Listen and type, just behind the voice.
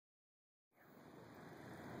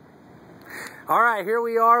All right, here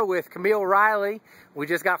we are with Camille Riley. We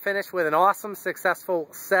just got finished with an awesome, successful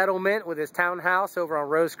settlement with his townhouse over on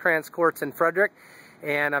Rosecrans Courts in Frederick.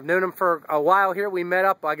 And I've known him for a while here. We met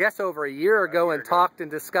up, I guess, over a year ago and talked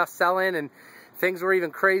and discussed selling, and things were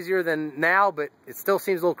even crazier than now, but it still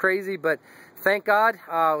seems a little crazy. But thank God,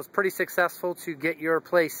 it was pretty successful to get your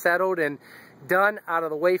place settled and done, out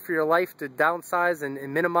of the way for your life, to downsize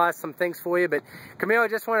and minimize some things for you. But Camille, I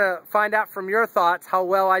just want to find out from your thoughts how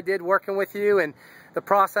well I did working with you and the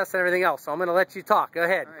process and everything else. So I'm going to let you talk. Go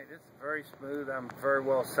ahead. All right, it's very smooth. I'm very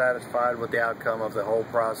well satisfied with the outcome of the whole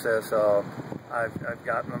process. I've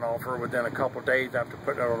gotten an offer within a couple days after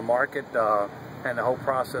putting it on the market, and the whole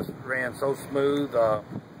process ran so smooth.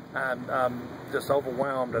 I'm just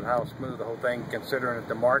overwhelmed at how smooth the whole thing, considering that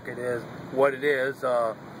the market is what it is.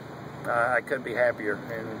 I couldn't be happier,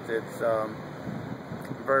 and it's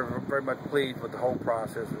very, very much pleased with the whole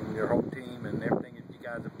process and your whole team and everything that you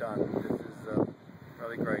guys have done. This is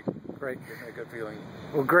really great. Great. Gives me a good feeling.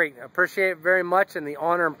 Well, great. I appreciate it very much, and the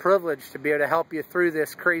honor and privilege to be able to help you through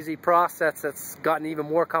this crazy process that's gotten even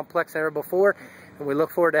more complex than ever before. And we look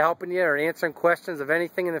forward to helping you or answering questions of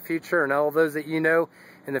anything in the future, and all those that you know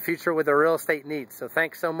in the future with their real estate needs. So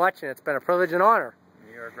thanks so much, and it's been a privilege and honor.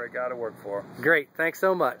 You're a great guy to work for. Great. Thanks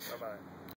so much. Bye-bye.